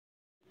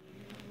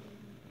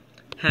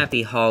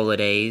Happy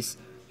holidays,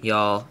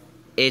 y'all.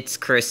 It's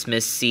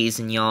Christmas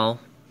season,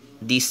 y'all.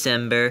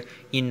 December,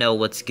 you know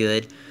what's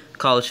good.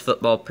 College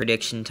football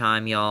prediction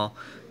time, y'all.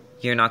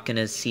 You're not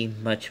gonna see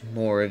much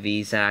more of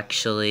these,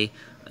 actually,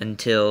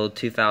 until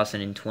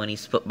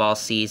 2020's football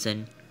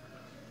season.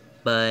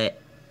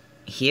 But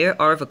here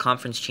are the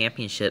conference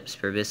championships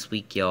for this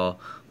week, y'all.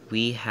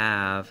 We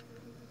have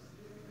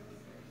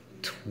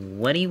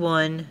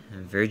 21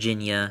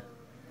 Virginia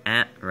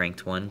at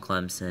ranked 1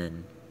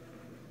 Clemson.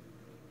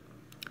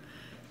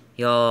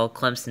 Y'all,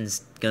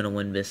 Clemson's gonna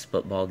win this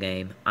football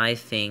game. I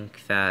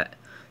think that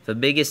the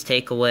biggest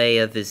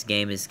takeaway of this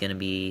game is gonna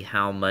be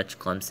how much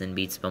Clemson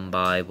beats them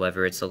by,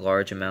 whether it's a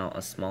large amount,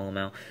 a small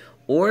amount,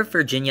 or if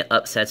Virginia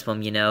upsets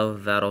them,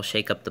 that'll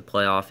shake up the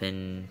playoff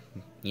and,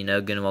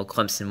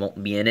 Clemson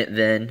won't be in it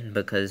then,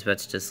 because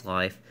that's just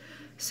life,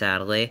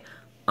 sadly.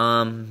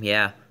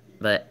 Yeah,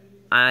 but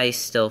I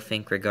still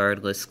think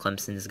regardless,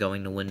 Clemson's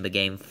going to win the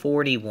game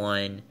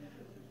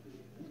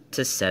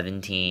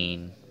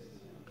 41-17.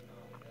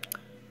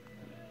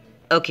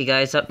 Okay,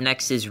 guys, up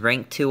next is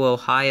ranked 2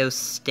 Ohio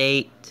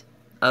State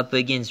up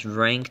against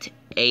ranked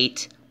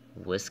 8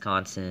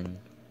 Wisconsin.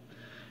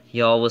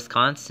 Y'all,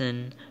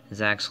 Wisconsin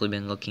has actually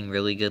been looking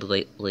really good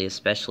lately,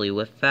 especially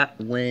with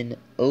that win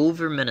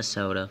over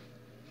Minnesota.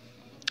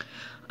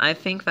 I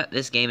think that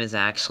this game is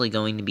actually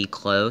going to be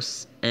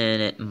close,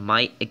 and it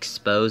might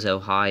expose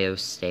Ohio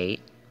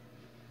State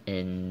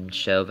and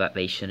show that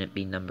they shouldn't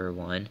be number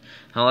 1.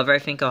 However, I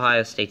think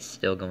Ohio State's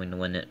still going to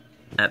win it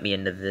at the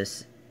end of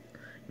this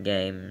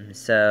game.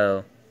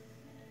 So,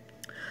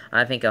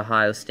 I think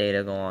Ohio State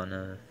will go on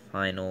a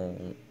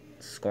final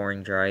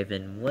scoring drive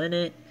and win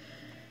it,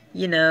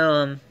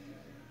 34-27.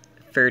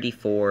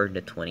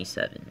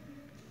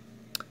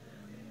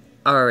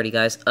 Alrighty,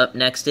 guys, up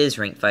next is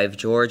ranked 5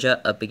 Georgia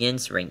up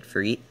against ranked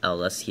 3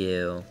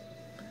 LSU.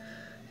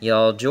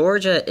 Y'all,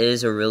 Georgia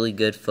is a really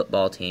good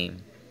football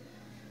team.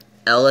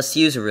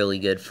 LSU's a really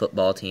good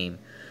football team.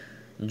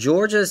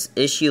 Georgia's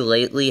issue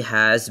lately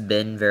has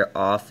been their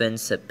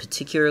offense,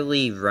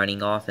 particularly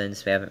running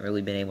offense. They haven't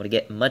really been able to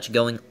get much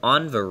going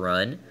on the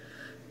run.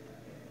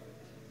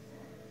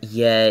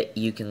 Yet,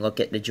 you can look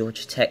at the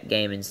Georgia Tech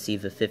game and see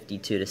the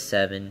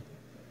 52-7.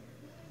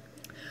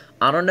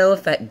 I don't know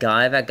if that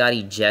guy that got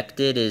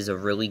ejected is a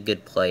really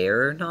good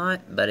player or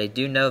not, but I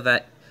do know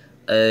that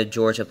a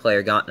Georgia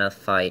player got in a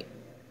fight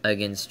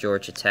against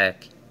Georgia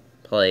Tech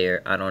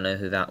player. I don't know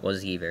who that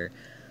was either.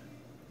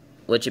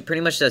 Which it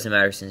pretty much doesn't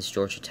matter since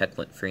Georgia Tech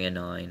went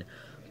 3-9.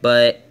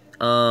 But,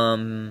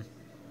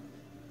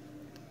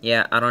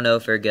 yeah, I don't know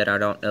if they're good. I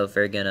don't know if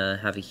they're going to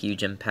have a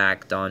huge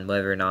impact on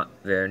whether or not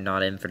they're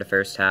not in for the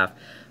first half.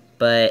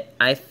 But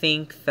I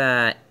think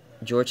that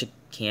Georgia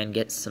can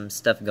get some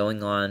stuff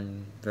going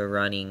on the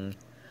running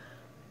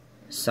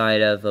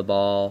side of the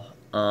ball.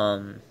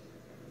 Because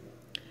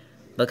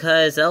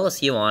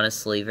LSU,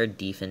 honestly, their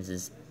defense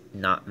is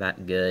not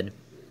that good.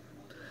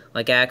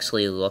 Like, I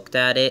actually looked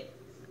at it.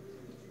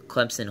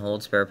 Clemson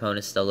holds their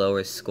opponents to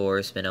lower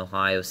scores than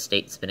Ohio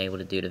State's been able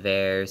to do to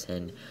theirs,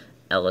 and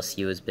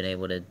LSU has been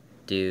able to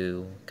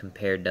do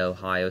compared to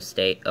Ohio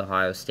State.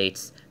 Ohio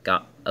State's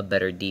got a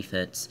better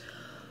defense.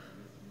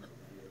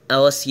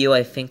 LSU,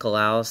 I think,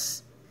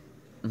 allows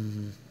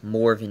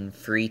more than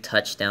 3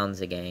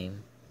 touchdowns a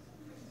game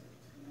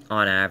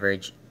on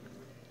average.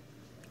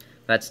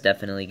 That's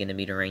definitely going to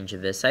be the range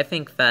of this. I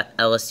think that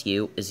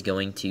LSU is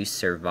going to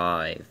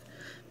survive.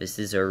 This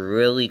is a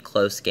really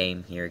close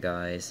game here,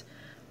 guys.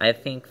 I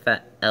think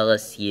that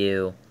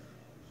LSU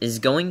is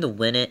going to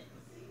win it,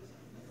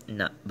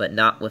 but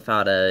not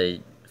without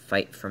a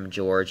fight from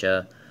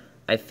Georgia.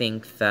 I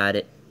think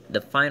that the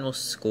final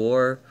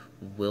score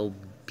will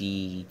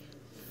be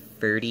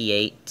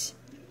 38-31.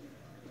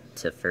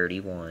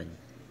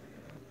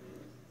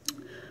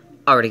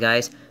 Alrighty,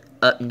 guys.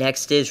 Up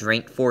next is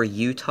ranked 4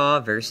 Utah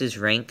versus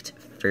ranked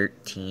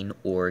 13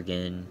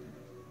 Oregon.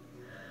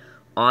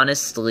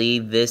 Honestly,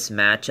 this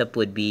matchup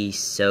would be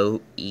so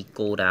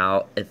equaled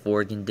out if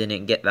Oregon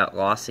didn't get that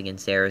loss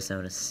against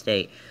Arizona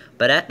State.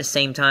 But at the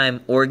same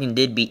time, Oregon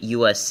did beat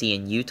USC,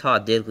 and Utah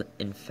did,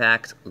 in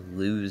fact,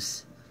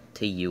 lose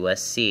to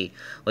USC.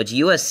 Which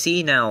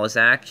USC now is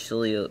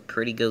actually a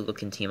pretty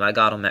good-looking team. I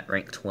got them at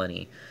rank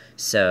 20.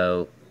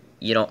 So,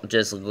 you don't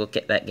just look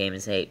at that game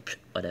and say,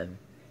 whatever.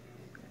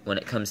 When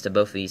it comes to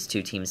both of these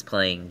two teams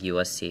playing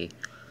USC.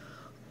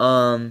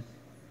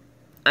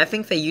 I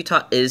think that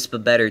Utah is the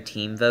better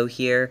team, though,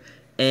 here.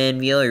 And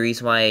the only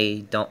reason why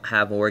I don't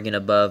have Oregon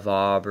above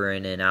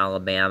Auburn and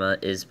Alabama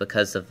is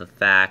because of the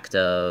fact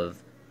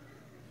of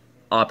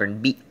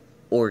Auburn beat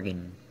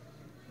Oregon.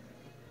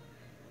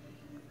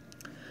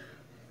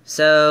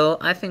 So,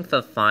 I think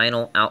the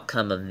final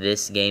outcome of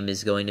this game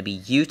is going to be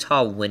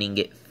Utah winning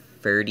it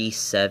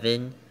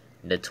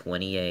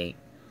 37-28.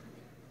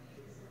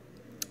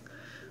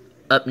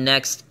 Up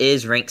next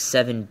is ranked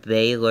 7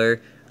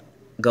 Baylor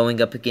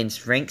going up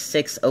against ranked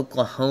 6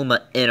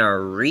 Oklahoma in a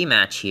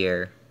rematch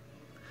here.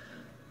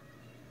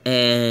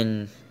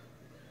 And,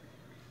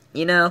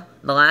 the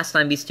last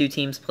time these two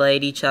teams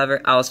played each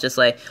other, I was just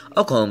like,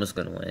 Oklahoma's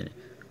going to win.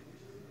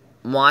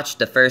 watched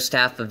the first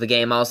half of the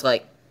game, I was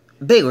like,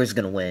 Baylor's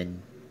gonna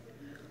win.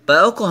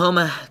 But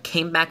Oklahoma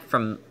came back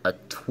from a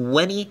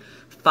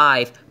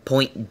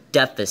 25-point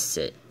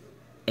deficit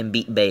and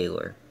beat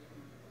Baylor.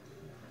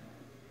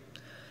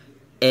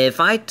 If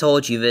I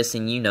told you this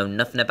and you know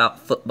nothing about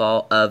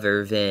football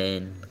other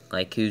than,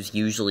 like, who's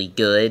usually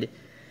good,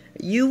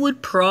 you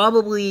would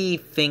probably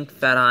think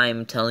that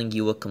I'm telling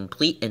you a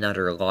complete and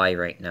utter lie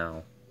right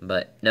now.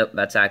 But, nope,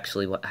 that's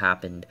actually what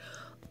happened.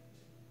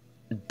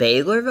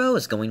 Baylor, though,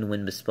 is going to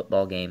win this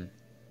football game.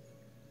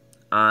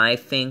 I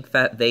think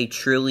that they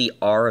truly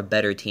are a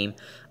better team.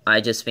 I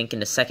just think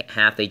in the second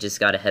half, they just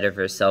got ahead of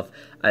themselves.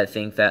 I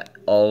think that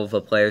all of the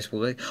players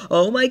were like,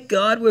 oh my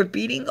god, we're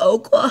beating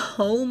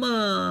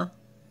Oklahoma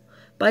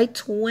by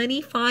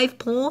 25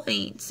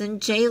 points.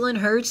 And Jalen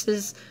Hurts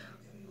has,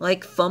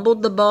 like,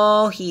 fumbled the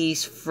ball.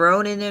 He's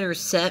thrown an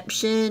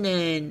interception.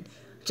 And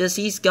just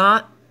he's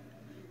got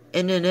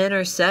an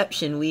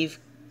interception. We've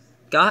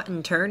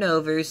gotten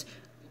turnovers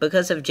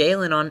because of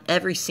Jalen on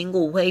every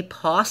single way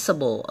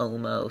possible,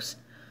 almost.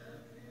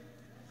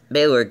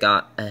 Baylor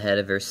got ahead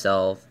of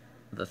herself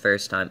the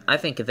first time. I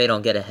think if they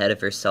don't get ahead of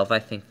herself, I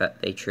think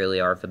that they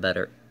truly are the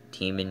better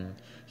team in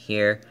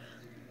here.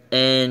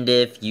 And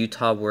if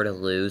Utah were to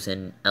lose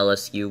and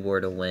LSU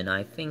were to win,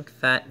 I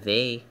think that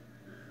the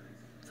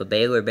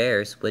Baylor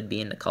Bears, would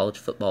be in the college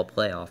football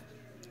playoff,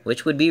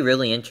 which would be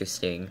really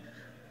interesting.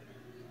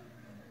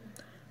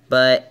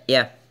 But,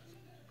 yeah.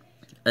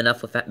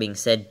 Enough with that being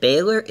said.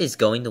 Baylor is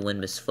going to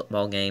win this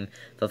football game.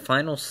 The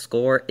final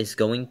score is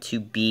going to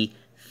be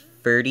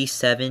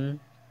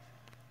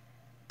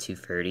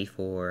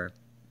 37-34.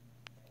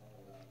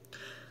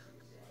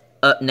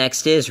 Up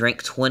next is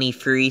ranked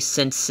 23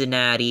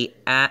 Cincinnati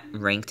at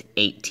ranked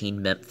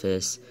 18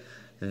 Memphis.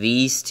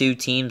 These two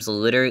teams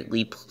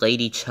literally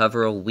played each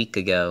other a week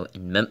ago,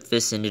 and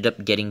Memphis ended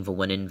up getting the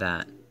win in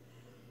that.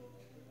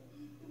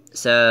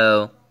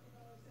 So,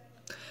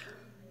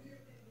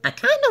 I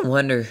kind of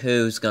wonder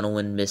who's going to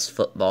win this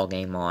football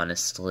game,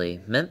 honestly.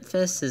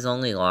 Memphis'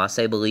 only loss,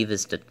 I believe,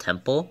 is to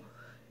Temple.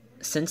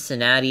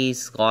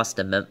 Cincinnati's lost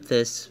to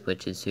Memphis,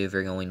 which is who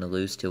they're going to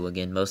lose to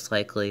again, most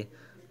likely.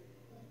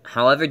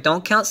 However,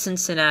 don't count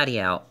Cincinnati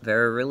out.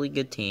 They're a really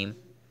good team.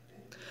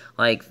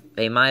 Like,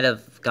 they might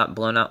have got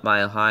blown out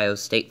by Ohio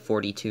State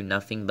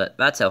 42-0, but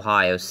that's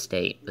Ohio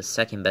State, the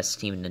second best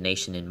team in the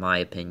nation, in my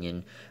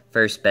opinion.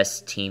 First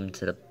best team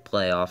to the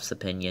playoffs,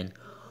 opinion.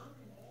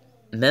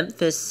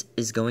 Memphis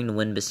is going to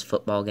win this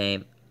football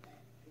game,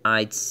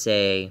 I'd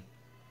say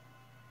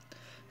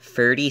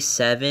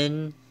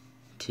 37-27.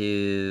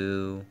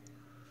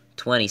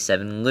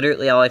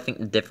 Literally all I think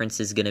the difference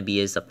is going to be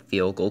is a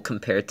field goal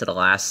compared to the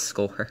last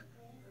score.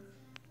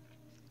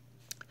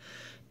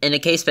 In the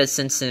case that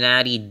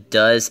Cincinnati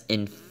does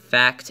in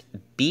fact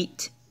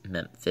beat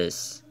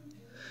Memphis,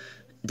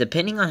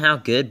 depending on how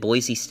good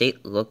Boise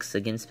State looks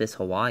against this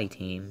Hawaii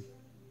team,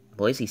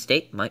 Boise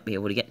State might be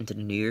able to get into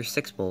the New Year's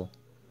Six Bowl.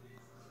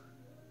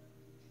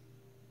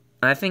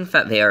 I think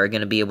that they are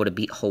going to be able to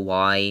beat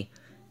Hawaii,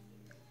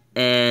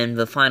 and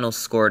the final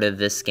score to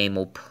this game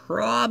will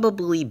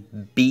probably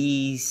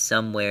be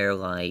somewhere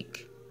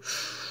like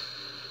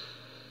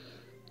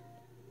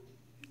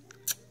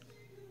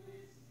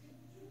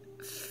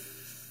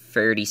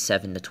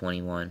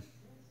 37-21.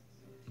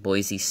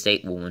 Boise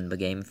State will win the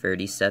game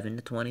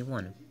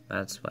 37-21.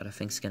 That's what I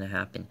think is going to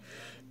happen.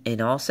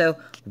 And also,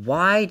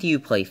 why do you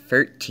play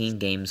 13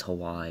 games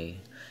Hawaii?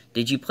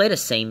 Did you play the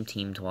same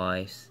team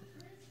twice?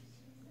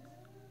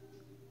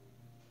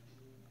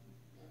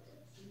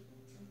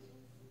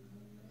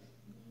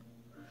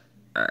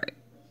 Alright.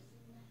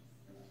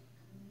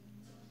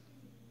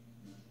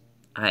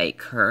 I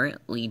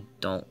currently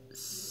don't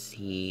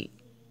see...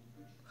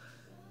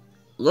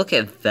 Look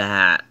at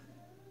that.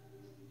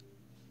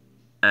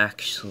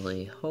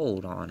 Actually,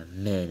 hold on a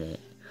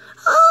minute.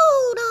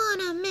 Hold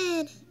on a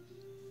minute.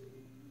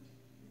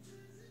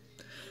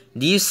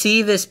 Do you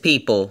see this,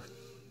 people?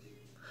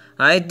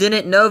 I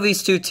didn't know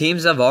these two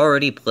teams have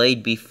already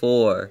played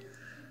before.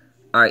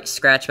 Alright,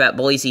 scratch that.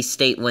 Boise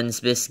State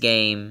wins this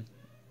game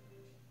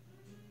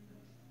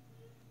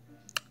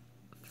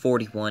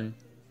 41-27.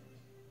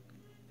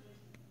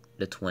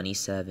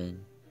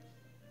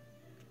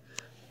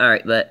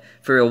 Alright, but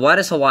for real, why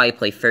does Hawaii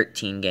play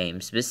 13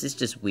 games? This is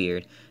just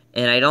weird.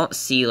 And I don't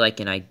see,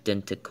 like, an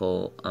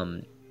identical,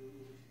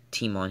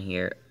 team on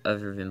here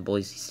other than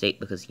Boise State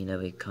because, you know,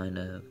 they kind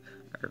of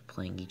are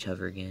playing each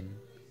other again.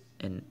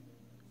 And,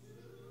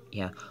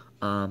 yeah.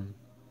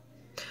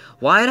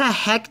 Why the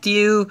heck do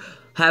you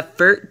have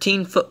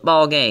 13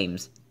 football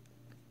games?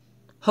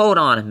 Hold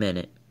on a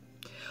minute.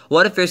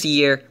 What if there's a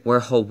year where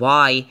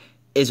Hawaii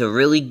is a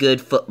really good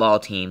football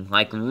team?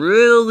 Like,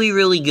 really,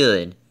 really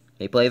good.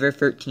 They play their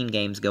 13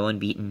 games, go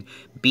unbeaten,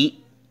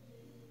 beat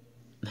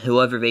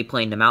whoever they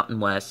play in the Mountain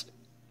West,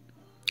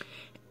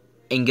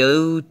 and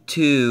go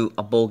to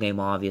a bowl game,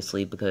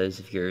 obviously, because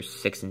if you're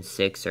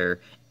 6-6,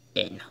 or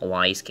in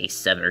Hawaii's case,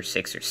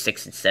 7-6, or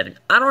 6-7,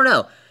 I don't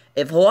know.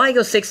 If Hawaii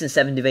goes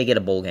 6-7, do they get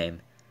a bowl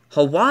game?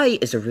 Hawaii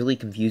is a really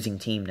confusing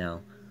team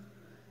now.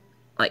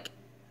 Like,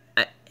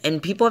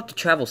 And people have to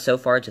travel so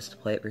far just to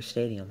play at their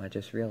stadium. I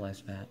just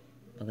realized that.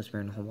 Unless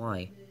we're in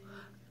Hawaii.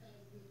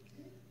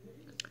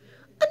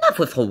 Enough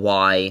with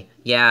Hawaii.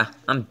 Yeah,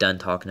 I'm done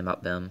talking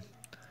about them.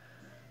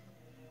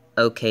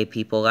 Okay,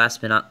 people,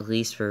 last but not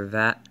least for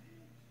that.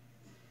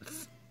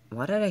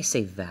 Why did I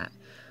say that?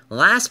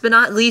 Last but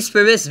not least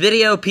for this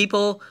video,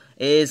 people,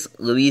 is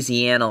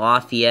Louisiana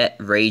Lafayette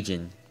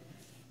raging. ...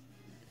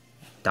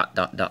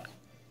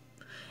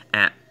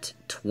 At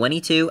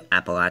 22,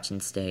 Appalachian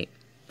State.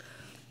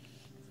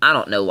 I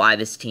don't know why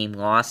this team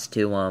lost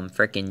to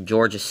frickin'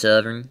 Georgia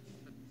Southern.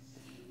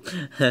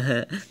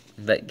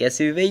 But guess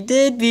who they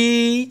did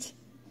beat?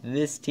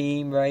 This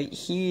team right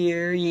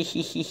here.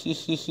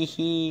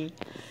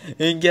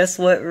 And guess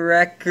what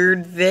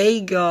record they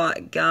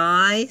got,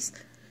 guys?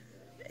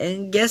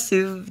 And guess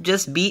who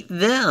just beat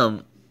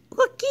them?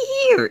 Looky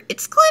here.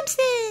 It's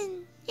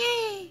Clemson.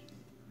 Yay.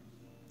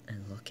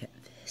 And look at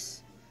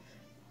this.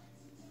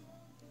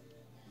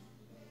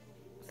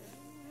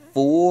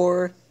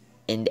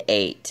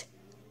 4-8.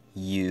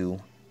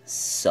 You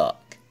suck.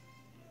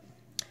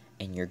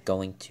 And you're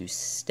going to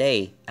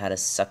stay at a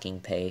sucking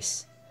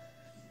pace.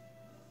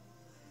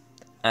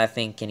 I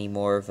think any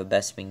more of the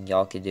best thing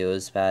y'all could do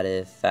is that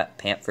if that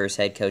Panthers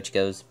head coach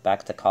goes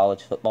back to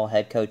college football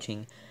head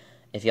coaching,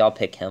 if y'all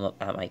pick him up,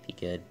 that might be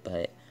good.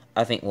 But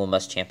I think Will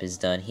Muschamp is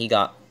done. He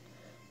got...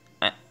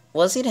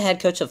 was he the head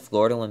coach of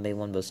Florida when they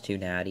won those 2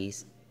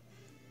 natties?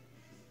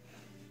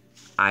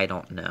 I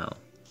don't know.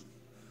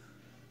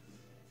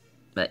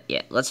 But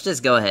yeah, let's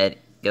just go ahead,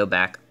 go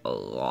back a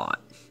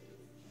lot.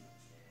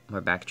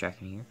 We're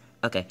backtracking here.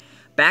 Okay,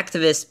 back to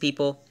this,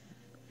 people.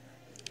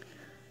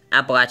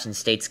 Appalachian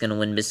State's going to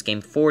win this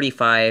game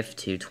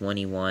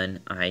 45-21.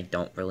 I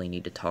don't really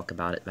need to talk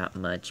about it that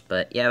much.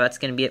 But yeah, that's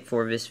going to be it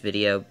for this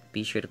video.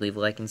 Be sure to leave a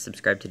like and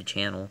subscribe to the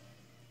channel.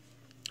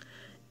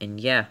 And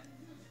yeah.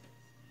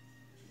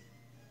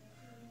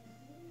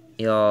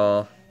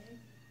 Y'all.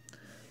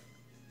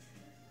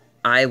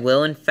 I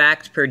will in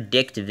fact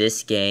predict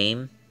this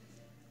game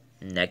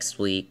next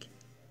week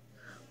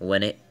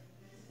when it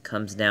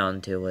comes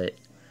down to it.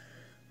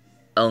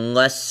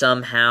 Unless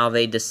somehow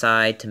they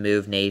decide to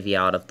move Navy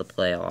out of the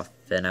playoff,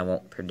 then I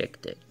won't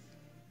predict it.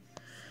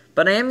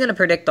 But I am going to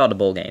predict all the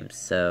bowl games,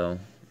 so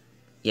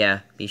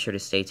yeah, be sure to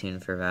stay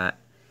tuned for that.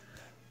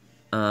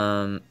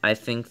 I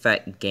think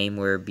that game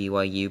where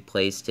BYU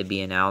plays to be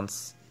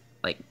announced,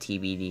 like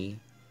TBD.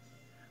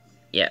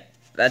 Yeah,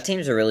 that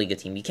team's a really good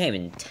team. You can't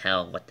even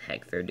tell what the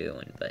heck they're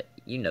doing, but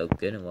you know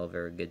good and well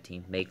they're a good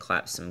team. May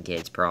clap some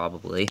kids,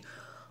 probably.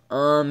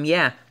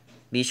 Yeah.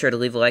 Be sure to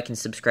leave a like and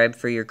subscribe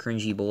for your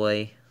cringy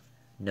boy,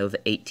 Nova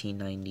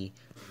 1890.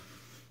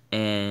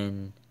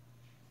 And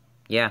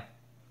yeah,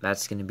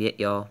 that's going to be it,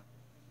 y'all.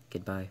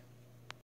 Goodbye.